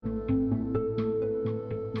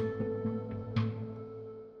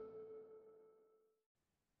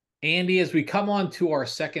Andy, as we come on to our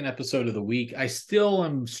second episode of the week, I still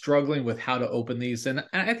am struggling with how to open these. And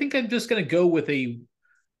I think I'm just going to go with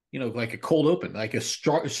like a cold open, like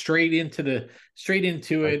straight into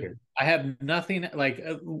it. Okay. I have nothing like,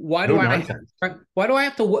 No nonsense. why do I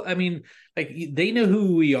have to, I mean, like they know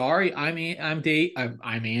who we are. I'm Dave, I'm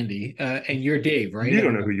Andy, and you're Dave, right? You I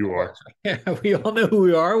don't mean, know who you are. we all know who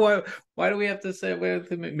we are. Why do we have to say, well,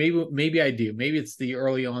 maybe I do. Maybe it's the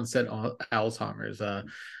early onset Alzheimer's.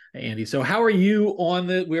 Andy. So how are you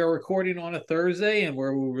we are recording on a Thursday and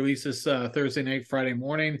where we'll release this Thursday night, Friday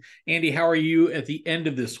morning. Andy, how are you at the end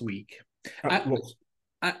of this week? I, Well,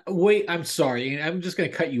 wait, I'm sorry. I'm just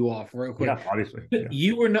going to cut you off real quick. yeah, obviously. Yeah.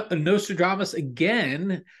 You were Nostradamus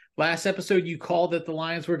again. Last episode, you called that the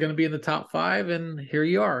Lions were going to be in the top five, and here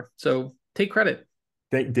you are. So take credit.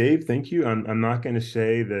 Dave, thank you. I'm not going to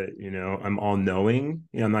say that, I'm all knowing.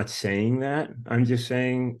 I'm not saying that. I'm just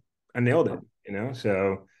saying I nailed it.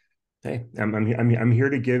 So, hey, I'm here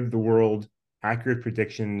to give the world accurate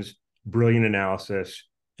predictions, brilliant analysis,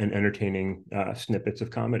 and entertaining snippets of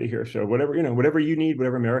comedy here. So whatever you need,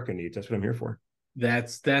 whatever America needs, that's what I'm here for.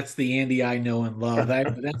 That's the Andy I know and love.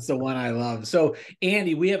 That's the one I love. So,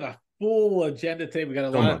 Andy, we have a full agenda today. We got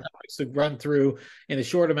a So lot of much. topics to run through in a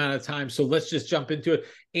short amount of time. So let's just jump into it.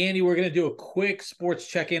 Andy, we're going to do a quick sports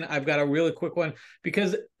check-in. I've got a really quick one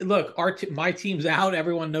because look, my team's out.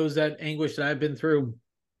 Everyone knows that anguish that I've been through.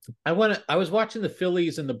 I was watching the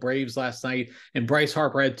Phillies and the Braves last night, and Bryce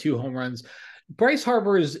Harper had 2 home runs. Bryce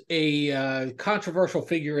Harper is a controversial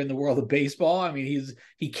figure in the world of baseball. I mean,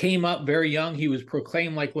 he came up very young. He was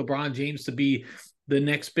proclaimed like LeBron James to be the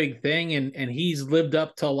next big thing, and he's lived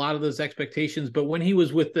up to a lot of those expectations. But when he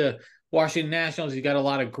was with the Washington Nationals, he got a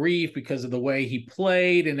lot of grief because of the way he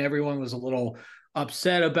played, and everyone was a little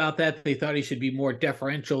upset about that. They thought he should be more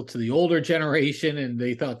deferential to the older generation, and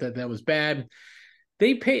they thought that was bad.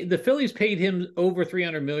 The Phillies paid him over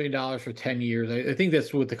 $300 million for 10 years. I think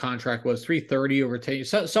that's what the contract was, 330 over 10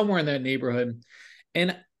 years, somewhere in that neighborhood.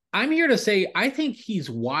 And I'm here to say I think he's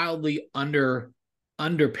wildly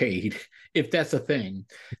underpaid, if that's a thing.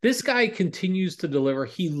 This guy continues to deliver.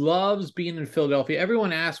 He loves being in Philadelphia.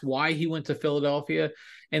 Everyone asks why he went to Philadelphia.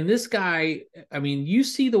 And this guy, I mean, you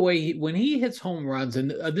see the way when he hits home runs,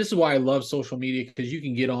 and this is why I love social media, because you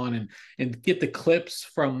can get on and get the clips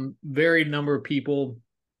from varied number of people.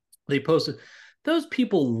 They posted. Those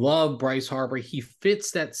people love Bryce Harper. He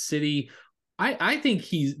fits that city. I think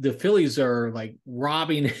the Phillies are like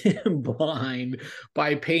robbing him blind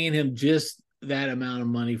by paying him just that amount of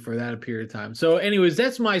money for that period of time. So, anyways,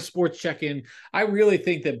 that's my sports check-in. I really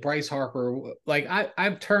think that Bryce Harper, like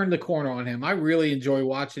I've turned the corner on him. I really enjoy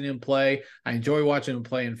watching him play. I enjoy watching him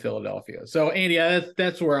play in Philadelphia. So, Andy,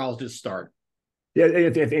 that's where I'll just start. Yeah,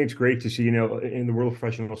 I think it's great to see, in the world of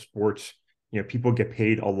professional sports, people get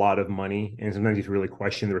paid a lot of money, and sometimes you have to really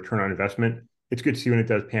question the return on investment. It's good to see when it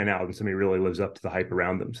does pan out and somebody really lives up to the hype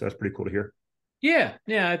around them. So that's pretty cool to hear. Yeah,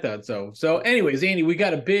 I thought so. So, anyways, Andy, we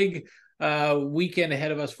got a big weekend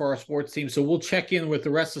ahead of us for our sports team. So we'll check in with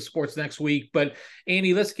the rest of sports next week. But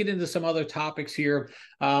Andy, let's get into some other topics here.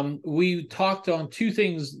 We talked on two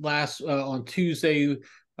things on Tuesday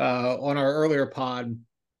on our earlier pod.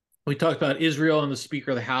 We talked about Israel and the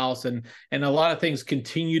Speaker of the House, and a lot of things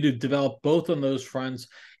continue to develop both on those fronts.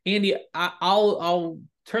 Andy, I'll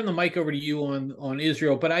turn the mic over to you on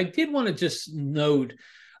Israel, but I did want to just note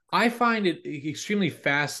I find it extremely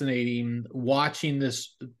fascinating watching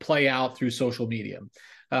this play out through social media,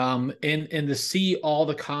 and to see all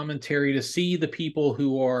the commentary, to see the people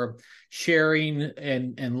who are sharing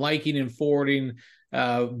and liking and forwarding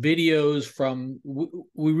videos from.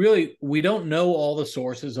 We don't know all the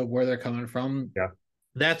sources of where they're coming from. Yeah.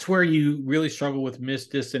 That's where you really struggle with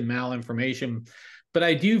dis and malinformation. But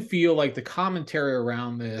I do feel like the commentary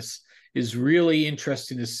around this is really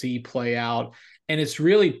interesting to see play out. And it's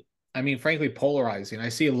really, I mean, frankly, polarizing. I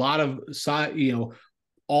see a lot of,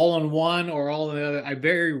 all on one or all on the other. I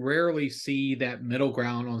very rarely see that middle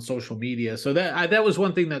ground on social media. So that was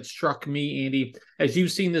one thing that struck me, Andy. As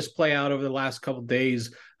you've seen this play out over the last couple of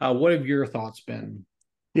days, what have your thoughts been?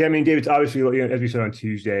 Yeah, I mean, David, it's obviously, as we said on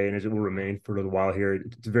Tuesday, and as it will remain for a little while here,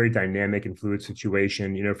 it's a very dynamic and fluid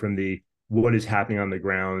situation, from what is happening on the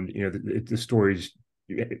ground, the stories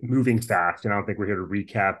moving fast. And I don't think we're here to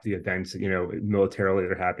recap the events, militarily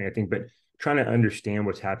that are happening, I think, but trying to understand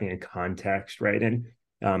what's happening in context, right? And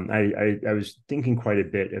I was thinking quite a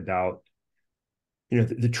bit about,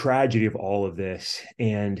 the tragedy of all of this.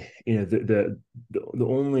 And, the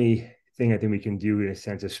only thing I think we can do in a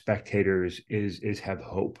sense as spectators is have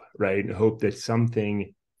hope, right? And hope that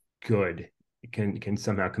something good can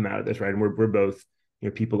somehow come out of this, right? And we're both,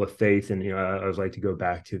 people of faith. And, I always like to go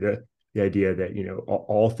back to the idea that,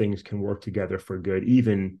 all things can work together for good,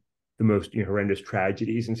 even the most horrendous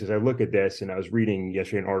tragedies. And so as I look at this, and I was reading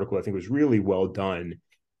yesterday an article I think was really well done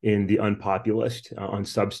in the Unpopulist on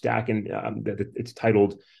Substack, and it's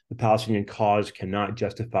titled "The Palestinian Cause Cannot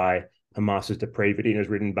Justify Hamas's Depravity," and it was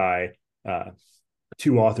written by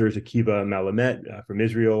two authors, Akiva Malamet from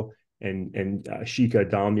Israel, and Shika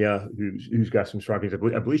Damia, who's got some strong things.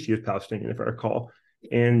 I believe she is Palestinian, if I recall.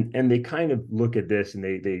 And they kind of look at this, and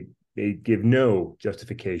they give no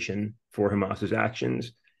justification for Hamas's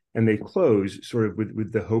actions, and they close sort of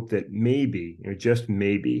with the hope that maybe, just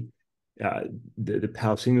maybe, the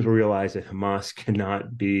Palestinians will realize that Hamas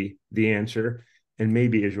cannot be the answer, and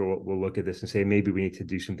maybe Israel will look at this and say, maybe we need to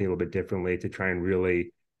do something a little bit differently to try and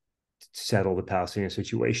really settle the Palestinian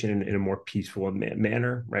situation in a more peaceful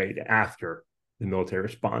manner, right, after the military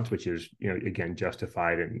response, which is, again,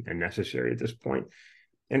 justified and necessary at this point.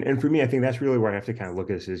 And for me, I think that's really where I have to kind of look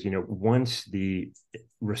at this is, once the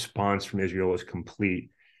response from Israel is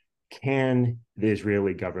complete, can the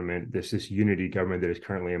Israeli government, this unity government that is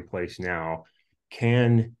currently in place now,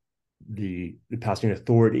 can the Palestinian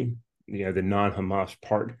Authority, the non-Hamas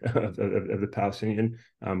part of the Palestinian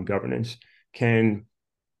governance, can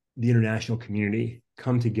the international community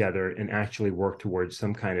come together and actually work towards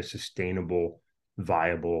some kind of sustainable,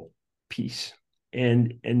 viable peace?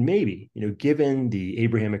 And maybe, given the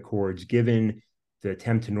Abraham Accords, given the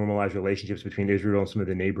attempt to normalize relationships between Israel and some of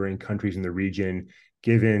the neighboring countries in the region,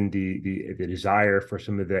 given the desire for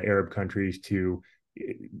some of the Arab countries to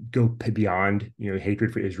go beyond,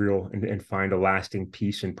 hatred for Israel and find a lasting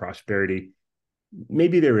peace and prosperity,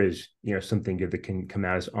 maybe there is, something good that can come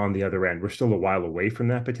at us on the other end. We're still a while away from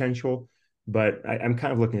that potential, but I'm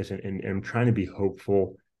kind of looking at this and I'm trying to be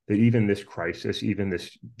hopeful that even this crisis, even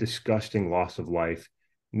this disgusting loss of life,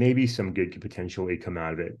 maybe some good could potentially come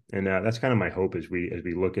out of it. And that's kind of my hope as we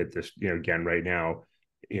look at this. Again, right now,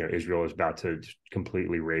 Israel is about to just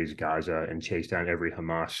completely raze Gaza and chase down every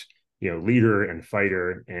Hamas leader and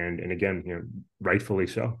fighter, and again, rightfully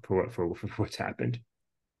so for what's happened.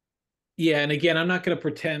 Yeah, and again, I'm not going to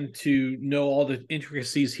pretend to know all the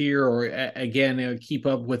intricacies here, or again, keep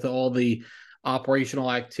up with all the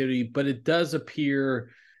operational activity, but it does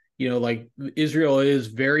appear, like Israel is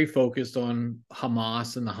very focused on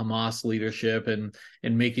Hamas and the Hamas leadership, and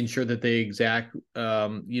making sure that they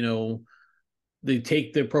they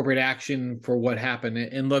take the appropriate action for what happened.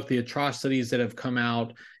 And look, the atrocities that have come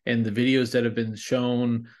out and the videos that have been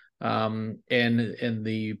shown, and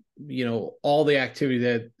the all the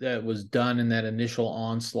activity that was done in that initial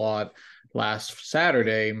onslaught last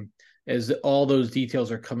Saturday, as all those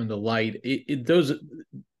details are coming to light, those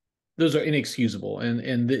are inexcusable,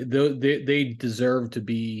 and they deserve to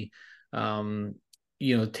be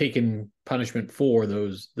taken punishment for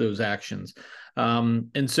those actions.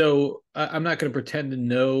 And so I'm not going to pretend to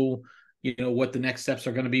know what the next steps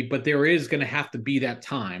are going to be, but there is going to have to be that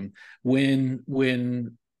time when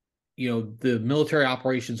the military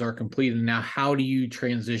operations are complete, and now how do you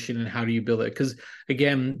transition and how do you build it? Because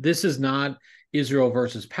again, this is not Israel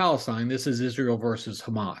versus Palestine, this is Israel versus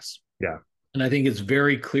Hamas. Yeah. And I think it's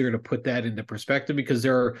very clear to put that into perspective, because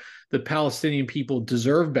the Palestinian people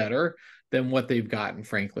deserve better than what they've gotten,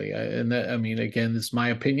 frankly. Again, it's my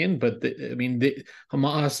opinion, but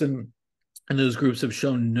Hamas and those groups have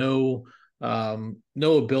shown no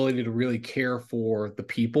ability to really care for the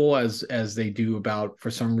people as they do about, for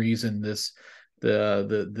some reason,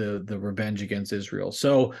 the revenge against Israel.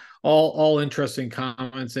 So all interesting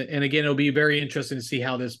comments, and again, it'll be very interesting to see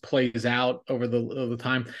how this plays out over the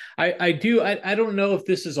time. I don't know if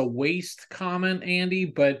this is a waste comment, Andy,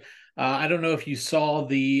 but I don't know if you saw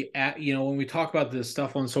when we talk about this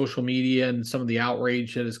stuff on social media and some of the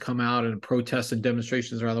outrage that has come out and protests and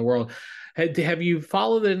demonstrations around the world. Have you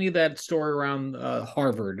followed any of that story around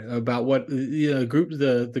Harvard about what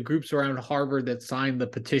the groups around Harvard that signed the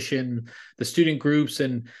petition, the student groups,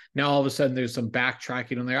 and now all of a sudden there's some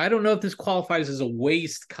backtracking on there? I don't know if this qualifies as a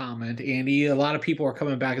waste comment, Andy. A lot of people are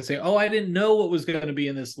coming back and saying, "Oh, I didn't know what was going to be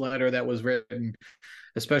in this letter that was written,"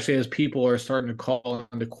 especially as people are starting to call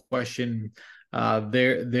into question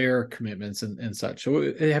their commitments and such.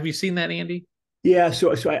 So, have you seen that, Andy? Yeah,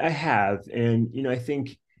 so I have, and I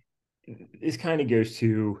think this kind of goes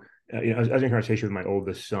to, I was in a conversation with my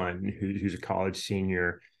oldest son, who's a college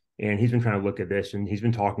senior, and he's been trying to look at this, and he's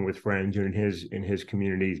been talking with friends. In his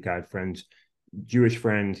community, he's got friends, Jewish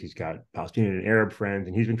friends, he's got Palestinian and Arab friends,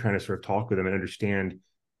 and he's been trying to sort of talk with them and understand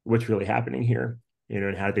what's really happening here,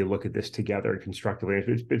 and how do they look at this together constructively.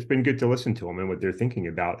 It's been good to listen to them and what they're thinking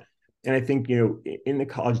about. And I think, in the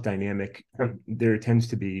college dynamic, there tends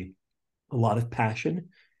to be a lot of passion,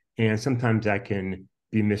 and sometimes that can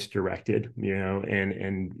be misdirected,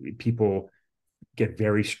 and people get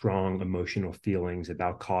very strong emotional feelings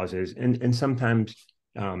about causes, and sometimes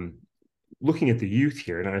looking at the youth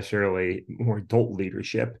here, not necessarily more adult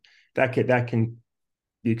leadership, that can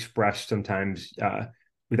be expressed sometimes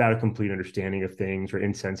without a complete understanding of things or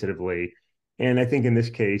insensitively. And I think in this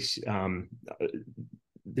case,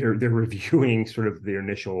 they're reviewing sort of their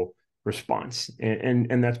initial response,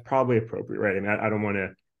 and that's probably appropriate, right? I mean, I don't want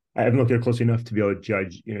to. I haven't looked at it closely enough to be able to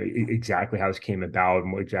judge, exactly how this came about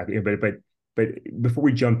and what exactly. But before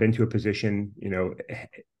we jump into a position,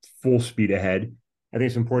 full speed ahead, I think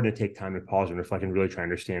it's important to take time to pause and reflect and really try to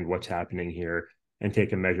understand what's happening here and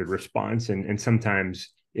take a measured response. And sometimes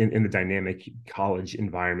in the dynamic college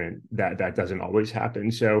environment, that doesn't always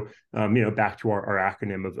happen. So, back to our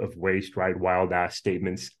acronym of waste, right? Wild ass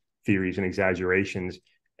statements, theories, and exaggerations.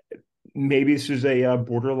 Maybe this is a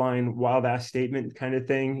borderline wild ass statement kind of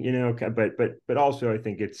thing, but also I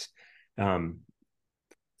think it's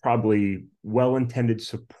probably well-intended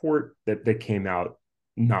support that came out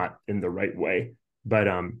not in the right way. But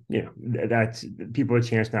that's people a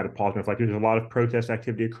chance now to pause and reflect. There's a lot of protest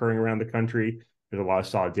activity occurring around the country. There's a lot of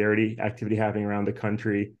solidarity activity happening around the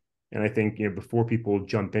country. And I think, before people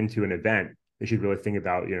jump into an event, they should really think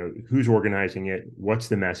about, who's organizing it, what's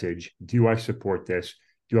the message, do I support this,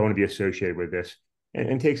 do I want to be associated with this,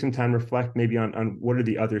 and take some time to reflect maybe on what are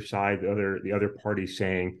the other side, the other parties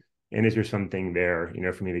saying, and is there something there,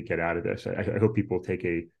 for me to get out of this? I hope people take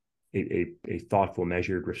a thoughtful,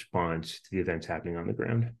 measured response to the events happening on the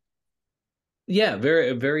ground. Yeah,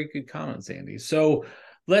 very, very good comments, Andy. So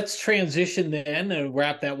let's transition then and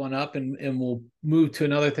wrap that one up, and we'll move to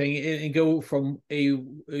another thing and go from a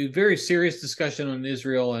very serious discussion on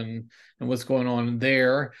Israel and what's going on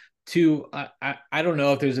there to I don't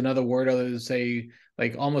know if there's another word other than say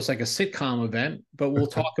like almost like a sitcom event, but we'll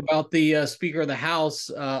talk about the Speaker of the House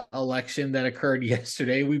election that occurred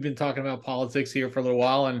yesterday. We've been talking about politics here for a little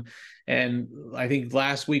while, and I think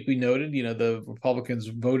last week we noted, the Republicans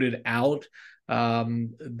voted out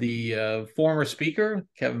the former Speaker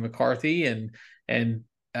Kevin McCarthy, and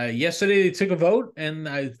yesterday they took a vote, and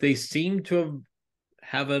they seem to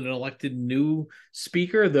have an elected new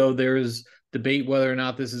Speaker, though there's debate whether or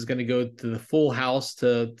not this is going to go to the full House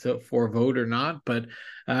for a vote or not. But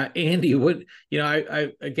Andy, what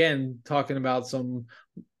I again talking about some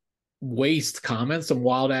waste comments, some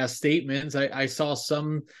wild ass statements. I saw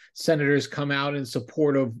some senators come out in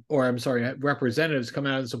support of, or I'm sorry, representatives come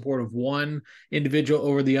out in support of one individual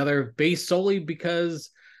over the other, based solely because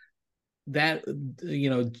that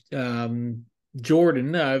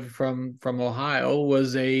Jordan from Ohio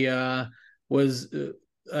was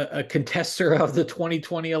a contester of the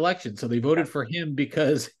 2020 election, so they voted for him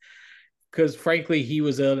because frankly he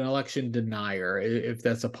was an election denier, if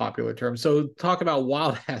that's a popular term. So talk about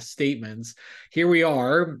wild ass statements. Here we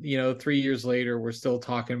are, 3 years later, we're still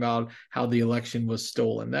talking about how the election was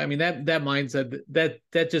stolen. I mean, that mindset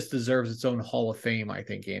that just deserves its own Hall of Fame, I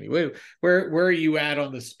think. Andy, where are you at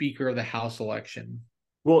on the Speaker of the House election?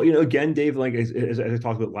 Well, again, Dave, like as I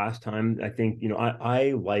talked about last time, I think,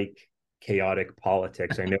 I like chaotic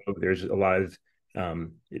politics. I know there's a lot of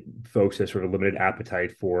folks that sort of limited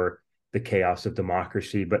appetite for the chaos of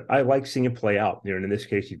democracy, but I like seeing it play out. And in this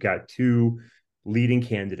case, you've got two leading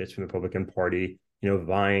candidates from the Republican Party,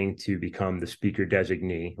 vying to become the Speaker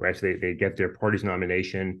designee, right? So they get their party's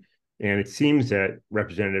nomination, and it seems that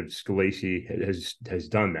Representative Scalise has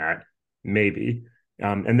done that, maybe.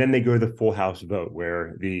 And then they go to the full House vote,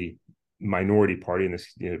 where the minority party, in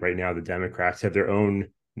this, right now, the Democrats have their own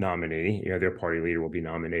nominee. Their party leader will be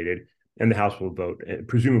nominated, and the House will vote.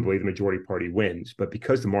 Presumably, the majority party wins. But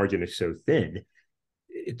because the margin is so thin,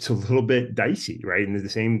 it's a little bit dicey, right? And the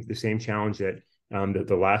same challenge that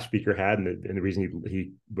the last speaker had, and the reason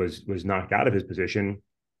he was knocked out of his position,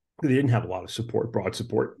 they didn't have a lot of support, broad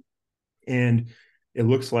support, and it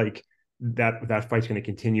looks like that fight's going to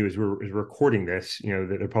continue as we're recording this.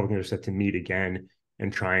 The Republicans are set to meet again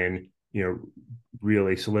and try and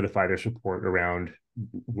really solidify their support around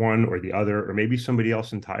one or the other, or maybe somebody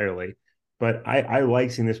else entirely. But I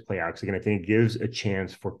like seeing this play out, because again, I think it gives a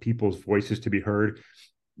chance for people's voices to be heard,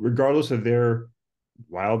 regardless of their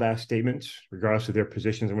wild ass statements, regardless of their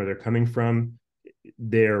positions and where they're coming from.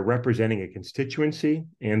 They're representing a constituency,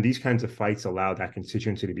 and these kinds of fights allow that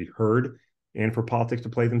constituency to be heard and for politics to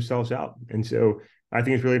play themselves out. And so I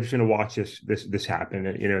think it's really interesting to watch this happen.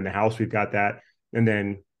 In the House, we've got that. And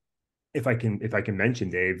then if I can mention,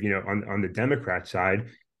 Dave, on the Democrat side,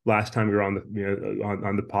 last time we were on the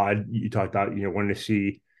on the pod, you talked about wanting to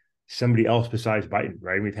see somebody else besides Biden,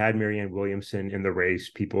 right? We've had Marianne Williamson in the race.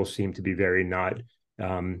 People seem to be very not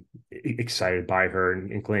excited by her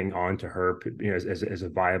and clinging on to her, as a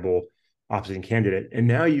viable opposition candidate. And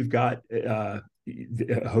now you've got a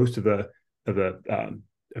host of a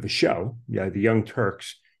show, the Young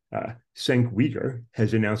Turks. Cenk Uygur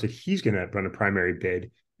has announced that he's going to run a primary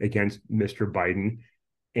bid against Mr. Biden,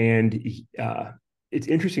 and it's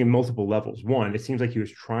interesting in multiple levels. One, it seems like he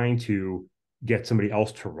was trying to get somebody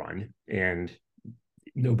else to run, and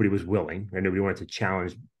nobody was willing, and nobody wanted to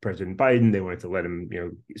challenge President Biden. They wanted to let him,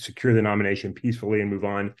 secure the nomination peacefully and move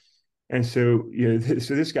on. And so,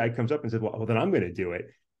 so this guy comes up and says, "Well, then I'm going to do it."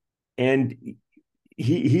 And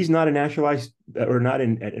he's not a naturalized or not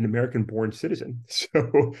an American-born citizen,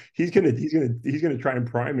 so he's gonna try and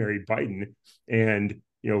primary Biden. And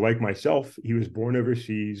like myself, he was born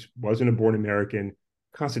overseas, wasn't a born American,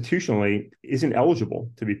 constitutionally isn't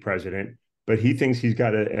eligible to be president. But he thinks he's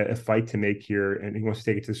got a fight to make here, and he wants to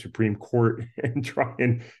take it to the Supreme Court and try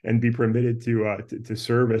and be permitted to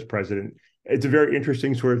serve as president. It's a very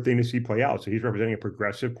interesting sort of thing to see play out. So he's representing a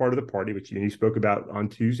progressive part of the party, which he spoke about on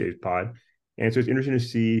Tuesday's pod. And so it's interesting to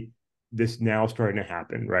see this now starting to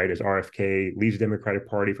happen, right? As RFK leaves the Democratic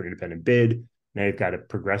Party for an independent bid. Now you've got a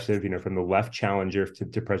progressive, from the left challenger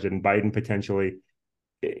to President Biden potentially.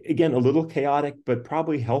 Again, a little chaotic, but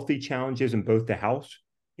probably healthy challenges in both the House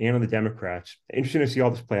and on the Democrats. Interesting to see all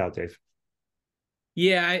this play out, Dave.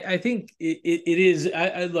 Yeah, I think it is.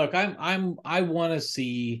 I want to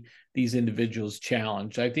see these individuals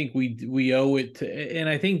challenged. I think we owe it to, and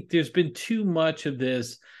I think there's been too much of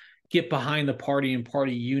this get behind the party and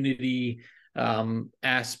party unity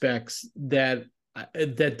aspects that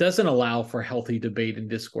doesn't allow for healthy debate and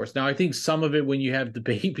discourse. Now, I think some of it, when you have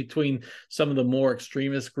debate between some of the more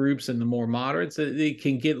extremist groups and the more moderates, it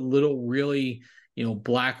can get really,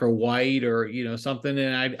 black or white or, something.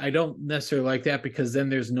 And I don't necessarily like that, because then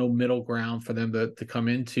there's no middle ground for them to come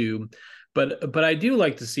into. But I do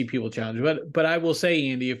like to see people challenge. But I will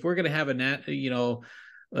say, Andy, if we're going to have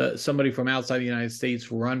somebody from outside the United States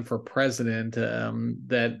run for president,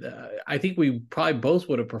 I think we probably both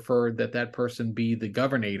would have preferred that person be the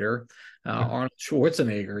governor, Arnold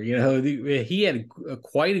Schwarzenegger. He had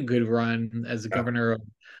quite a good run as the governor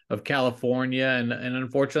of California, and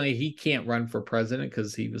unfortunately he can't run for president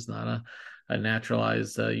because he was not a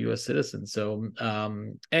naturalized U.S. citizen. So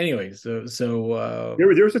anyway, there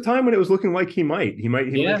was a time when it was looking like he might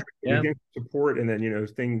get support, and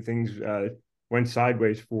then things went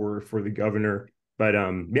sideways for the governor. But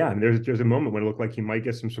there's a moment when it looked like he might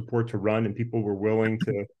get some support to run, and people were willing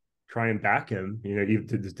to try and back him,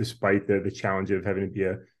 despite the challenge of having to be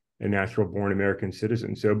a natural born American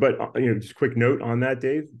citizen. So, but just a quick note on that,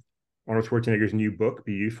 Dave. Arnold Schwarzenegger's new book,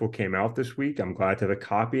 Be Useful, came out this week. I'm glad to have a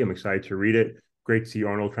copy. I'm excited to read it. Great to see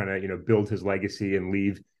Arnold trying to build his legacy and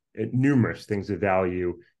leave numerous things of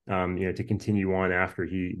value to continue on after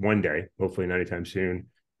he one day, hopefully not anytime soon,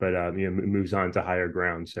 but moves on to higher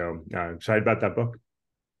ground. So excited about that book.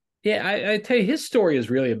 Yeah, I tell you, his story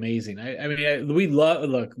is really amazing. We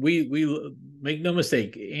make no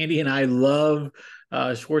mistake, Andy and I love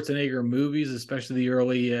Schwarzenegger movies, especially the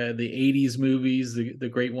early the 80s movies, the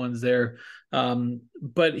great ones there.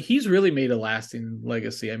 But he's really made a lasting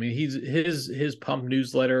legacy. I mean, his Pump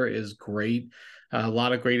newsletter is great. A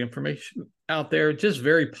lot of great information out there, just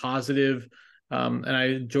very positive. And I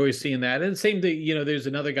enjoy seeing that. And same thing, there's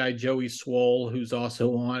another guy, Joey Swoll, who's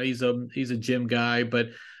also on. He's a gym guy, but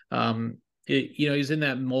he's in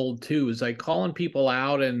that mold too. Is like calling people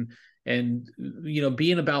out and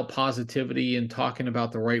being about positivity and talking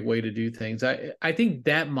about the right way to do things. I think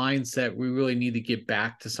that mindset, we really need to get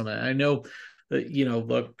back to some of that. I know that,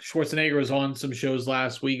 look, Schwarzenegger was on some shows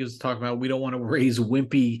last week, was talking about we don't want to raise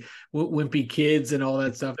wimpy kids and all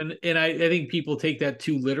that stuff. And I think people take that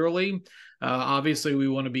too literally. Obviously we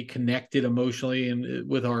want to be connected emotionally and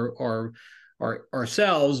with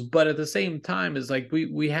ourselves, but at the same time is like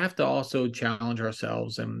we have to also challenge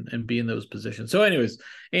ourselves and be in those positions. So anyways,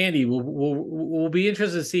 Andy, we'll be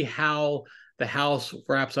interested to see how the House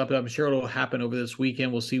wraps up. I'm sure it'll happen over this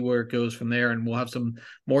weekend. We'll see where it goes from there, and we'll have some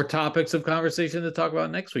more topics of conversation to talk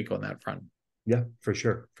about next week on that front. Yeah, for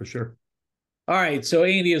sure. All right, so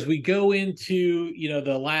Andy, as we go into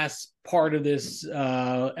the last part of this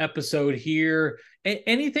episode here,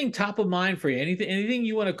 anything top of mind for you? Anything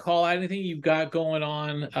you want to call out? Anything you've got going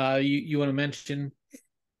on? You want to mention?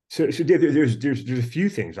 So Dave, there's a few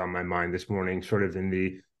things on my mind this morning, sort of in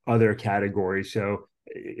the other category. So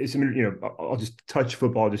I'll just touch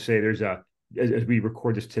football to say as we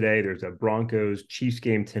record this today, there's a Broncos Chiefs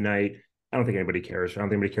game tonight. I don't think anybody cares. I don't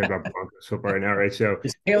think anybody cares about Broncos football right now, right? So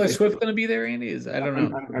Is Taylor Swift going to be there, Andy? I don't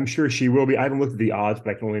know. I'm sure she will be. I haven't looked at the odds,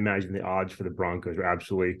 but I can only imagine the odds for the Broncos are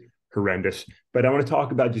absolutely horrendous. But I want to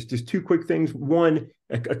talk about just two quick things. One,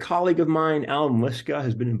 a colleague of mine, Alan Liska,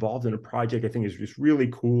 has been involved in a project I think is just really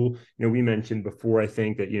cool. We mentioned before, I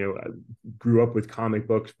think that, I grew up with comic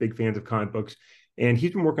books, big fans of comic books, and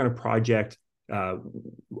he's been working on a project, a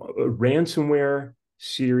ransomware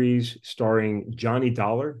series starring Johnny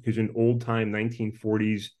Dollar, who's an old time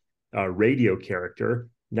 1940s radio character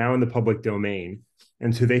now in the public domain.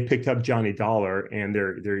 And so they picked up Johnny Dollar, and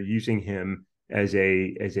they're using him as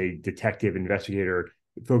a detective investigator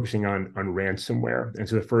focusing on ransomware. And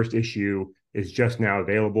so the first issue is just now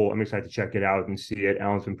available. I'm excited to check it out and see it.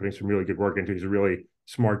 Alan's been putting some really good work into it. He's a really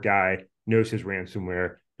smart guy, knows his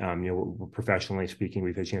ransomware. We're professionally speaking,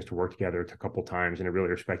 we've had a chance to work together a couple times, and I really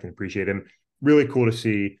respect and appreciate him. Really cool to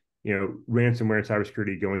see, ransomware and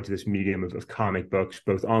cybersecurity go into this medium of comic books,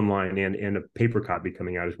 both online and a paper copy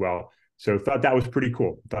coming out as well. So thought that was pretty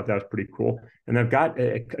cool. And I've got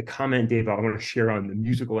a comment, Dave, I want to share on the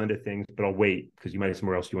musical end of things, but I'll wait because you might have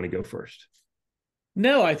somewhere else you want to go first.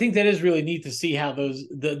 No, I think that is really neat to see how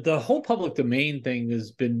the whole public domain thing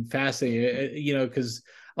has been fascinating, because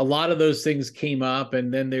a lot of those things came up,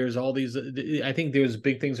 and then there's all these, I think there's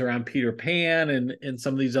big things around Peter Pan and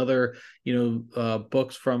some of these other,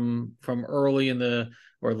 books from early in the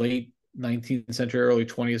or late 19th century, early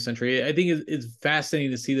 20th century. I think it's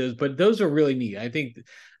fascinating to see those, but those are really neat.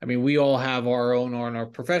 I mean, we all have our own, on our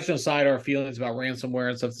professional side, our feelings about ransomware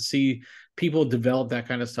and stuff, to see people develop that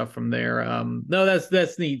kind of stuff from there. No,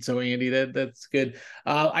 that's neat. So Andy, that's good.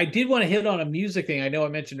 I did want to hit on a music thing. I know I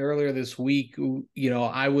mentioned earlier this week,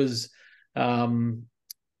 I was,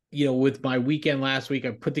 with my weekend last week,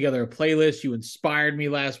 I put together a playlist. You inspired me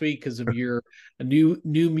last week because of your new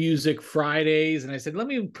music Fridays. And I said, let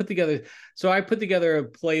me put together. So I put together a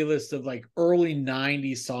playlist of like early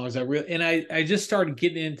 90s songs. I just started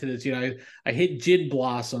getting into this. I hit Gin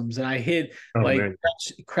Blossoms, and I hit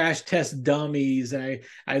Crash Test Dummies. And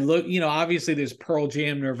I look, obviously there's Pearl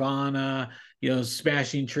Jam, Nirvana,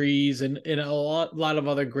 Smashing Trees, and a lot of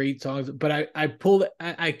other great songs. But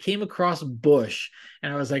I came across Bush,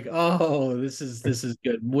 and I was like, oh, this is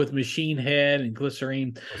good, with Machine Head and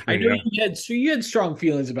Glycerine. I know you had strong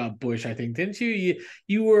feelings about Bush, I think, didn't you?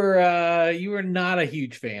 You were not a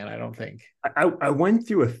huge fan, I don't think. I went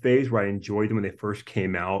through a phase where I enjoyed them when they first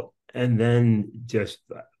came out, and then just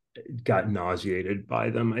got nauseated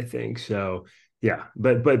by them, I think. So yeah,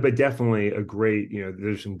 but definitely a great,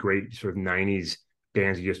 there's some great sort of 90s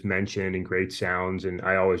bands you just mentioned and great sounds. And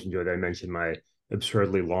I always enjoy that. I mentioned my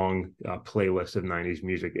absurdly long playlist of 90s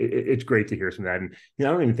music. It's great to hear some of that. And I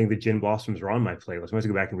don't even think the Gin Blossoms are on my playlist. I must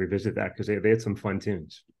go back and revisit that because they had some fun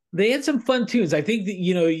tunes. They had some fun tunes. I think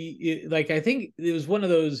that, I think it was one of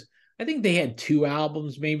those. I think they had two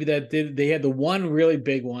albums maybe that did. They had the one really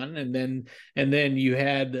big one, and then you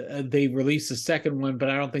had they released the second one, but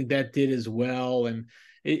I don't think that did as well. And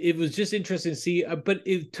it was just interesting to see. But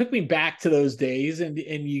it took me back to those days, and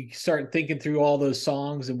you start thinking through all those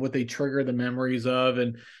songs and what they trigger the memories of,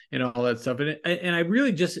 and all that stuff. And I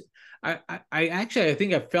really just. I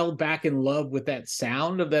think I fell back in love with that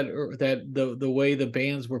sound of the way the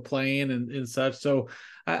bands were playing and such. So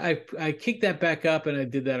I kicked that back up, and I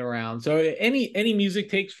did that around. So any music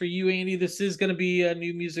takes for you, Andy? This is going to be a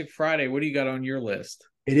New Music Friday. What do you got on your list?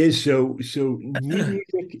 It is so new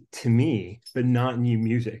music to me, but not new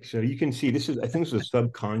music. So you can see I think this is a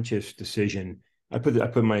subconscious decision. I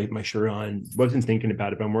put my shirt on, wasn't thinking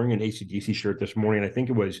about it, but I'm wearing an AC/DC shirt this morning. I think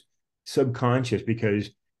it was subconscious because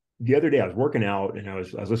the other day I was working out, and I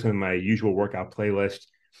was listening to my usual workout playlist,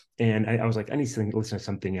 and I was like, I need to listen to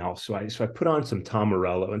something else. So I put on some Tom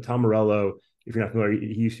Morello. And Tom Morello, if you're not familiar,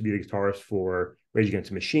 he used to be the guitarist for Rage Against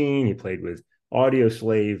the Machine. He played with Audio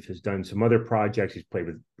Slave, has done some other projects. He's played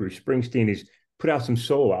with Bruce Springsteen. He's put out some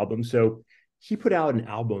solo albums. So he put out an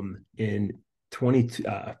album in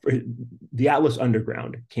the Atlas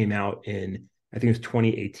Underground came out in, I think it was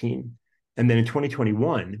 2018. And then in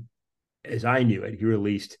 2021, as I knew it, he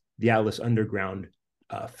released the Atlas Underground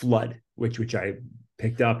Flood, which I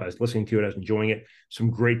picked up. I was listening to it. I was enjoying it.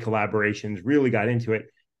 Some great collaborations, really got into it,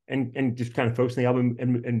 and just kind of focused on the album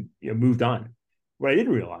and moved on. What I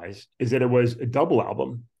didn't realize is that it was a double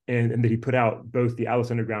album, and that he put out both the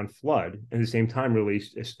Atlas Underground Flood and at the same time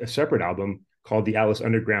released a separate album called the Atlas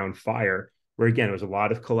Underground Fire, where again, it was a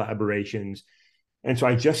lot of collaborations. And so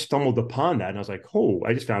I just stumbled upon that, and I was like, oh,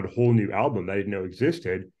 I just found a whole new album that I didn't know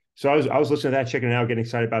existed. So I was listening to that, checking it out, getting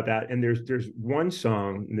excited about that. And there's one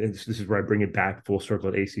song, and this is where I bring it back full circle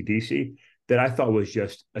at AC/DC, that I thought was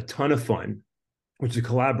just a ton of fun. which is a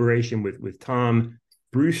collaboration with Tom,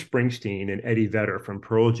 Bruce Springsteen, and Eddie Vedder from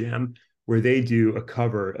Pearl Jam, where they do a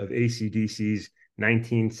cover of AC/DC's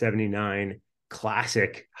 1979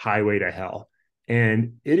 classic Highway to Hell.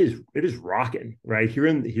 And it is rocking, right?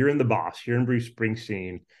 Hearing the boss, hearing Bruce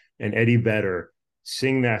Springsteen and Eddie Vedder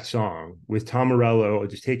sing that song with Tom Morello,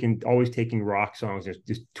 just always taking rock songs and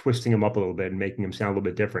just twisting them up a little bit and making them sound a little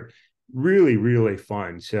bit different. Really, really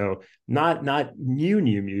fun. So not new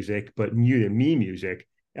music, but new to me music.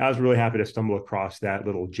 I was really happy to stumble across that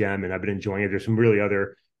little gem, and I've been enjoying it. There's some really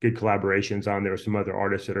other good collaborations on there. Some other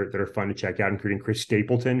artists that are fun to check out, including Chris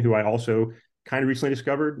Stapleton, who I also kind of recently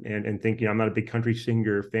discovered and think, I'm not a big country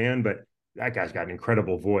singer fan, but that guy's got an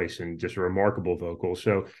incredible voice and just a remarkable vocal.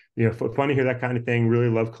 So, fun to hear that kind of thing. Really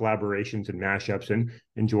love collaborations and mashups, and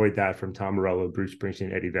enjoyed that from Tom Morello, Bruce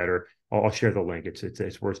Springsteen, Eddie Vedder. I'll share the link.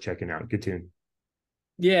 It's worth checking out. Good tune.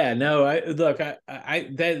 Yeah, no,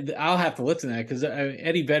 I'll have to listen to that because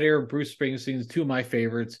Eddie Vedder, Bruce Springsteen is two of my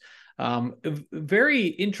favorites. Very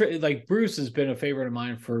interesting. Like Bruce has been a favorite of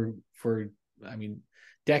mine for I mean,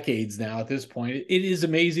 decades now at this point. It is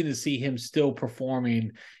amazing to see him still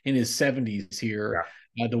performing in his 70s here,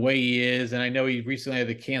 the way he is. And I know he recently had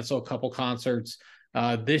to cancel a couple concerts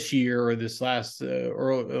this year or this last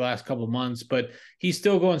couple of months, but he's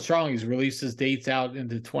still going strong. He's released his dates out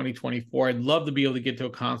into 2024. I'd love to be able to get to a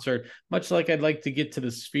concert, much like I'd like to get to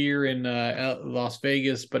the Sphere in Las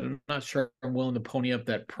Vegas, but I'm not sure I'm willing to pony up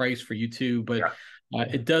that price for U2. But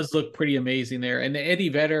it does look pretty amazing there. And Eddie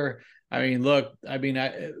Vedder,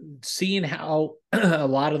 seeing how a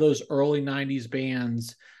lot of those early 90s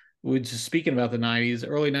bands, just speaking about the 90s,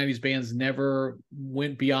 early 90s bands never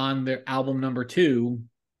went beyond their album number 2.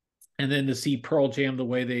 And then to see Pearl Jam the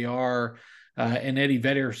way they are, and Eddie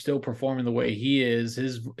Vedder still performing the way he is,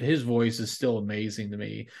 his voice is still amazing to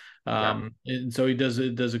me. And so he does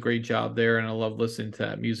a great job there, and I love listening to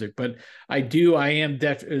that music. But I am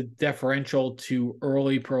deferential to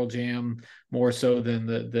early Pearl Jam more so than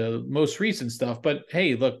the most recent stuff. But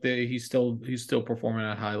hey, look, he's still performing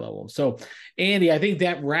at a high level. So Andy, I think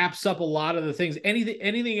that wraps up a lot of the things.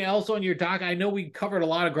 Anything else on your doc? I know we covered a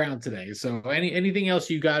lot of ground today. So anything else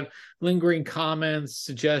you got? Lingering comments,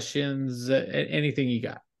 suggestions, anything you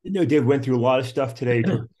got? Dave went through a lot of stuff today,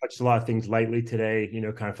 touched a lot of things lightly today,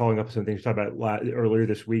 kind of following up on some things we talked about earlier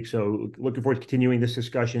this week. So looking forward to continuing this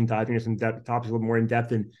discussion, diving into some topics a little more in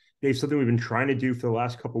depth. And Dave, something we've been trying to do for the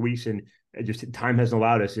last couple of weeks, and just time hasn't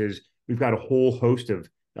allowed us, is we've got a whole host of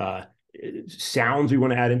sounds we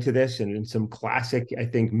want to add into this, and some classic, I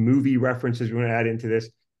think, movie references we want to add into this.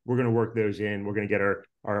 We're going to work those in. We're going to get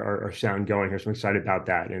our sound going here. So I'm excited about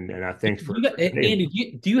that. And thanks for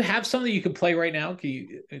Andy. Do you have something you can play right now? Can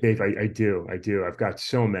you, Dave? I do. I've got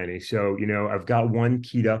so many. So I've got one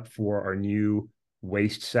keyed up for our new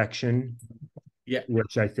waste section,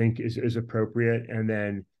 which I think is appropriate. And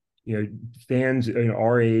then fans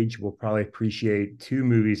our age will probably appreciate two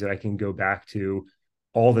movies that I can go back to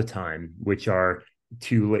all the time, which are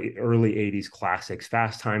two early '80s classics: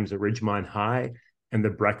 Fast Times at Ridgemont High and The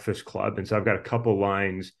Breakfast Club. And so I've got a couple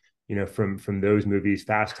lines, from those movies.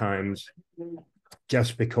 Fast Times,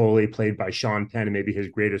 Jeff Spicoli, played by Sean Penn, and maybe his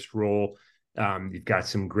greatest role. You've got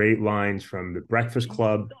some great lines from The Breakfast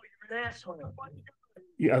Club.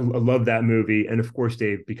 I love that movie. And of course,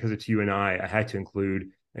 Dave, because it's you and I had to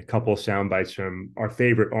include a couple of sound bites from our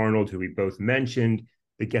favorite Arnold, who we both mentioned.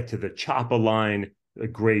 They get to the Choppa line, a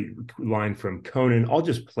great line from Conan. I'll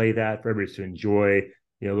just play that for everybody to enjoy.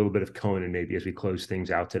 A little bit of Conan maybe as we close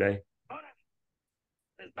things out today. Conan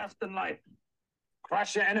is best in life.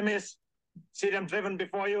 Crush your enemies, see them driven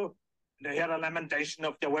before you, and hear the lamentation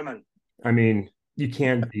of your women. I mean, you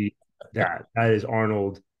can't beat that. That is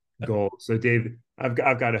Arnold gold. So, Dave, I've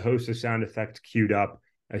got a host of sound effects queued up.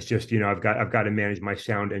 It's just, I've got to manage my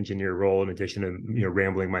sound engineer role in addition to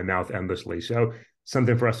rambling my mouth endlessly. So,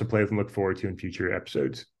 something for us to play with and look forward to in future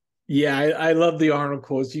episodes. Yeah, I love the Arnold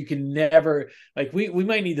quotes. You can never, like, we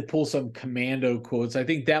might need to pull some Commando quotes. I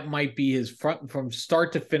think that might be his front from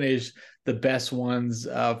start to finish, the best ones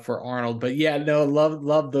for Arnold. But yeah, no,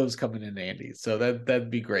 love those coming in, Andy. So that'd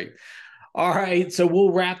be great. All right, so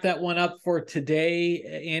we'll wrap that one up for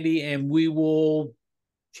today, Andy, and we will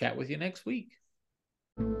chat with you next week.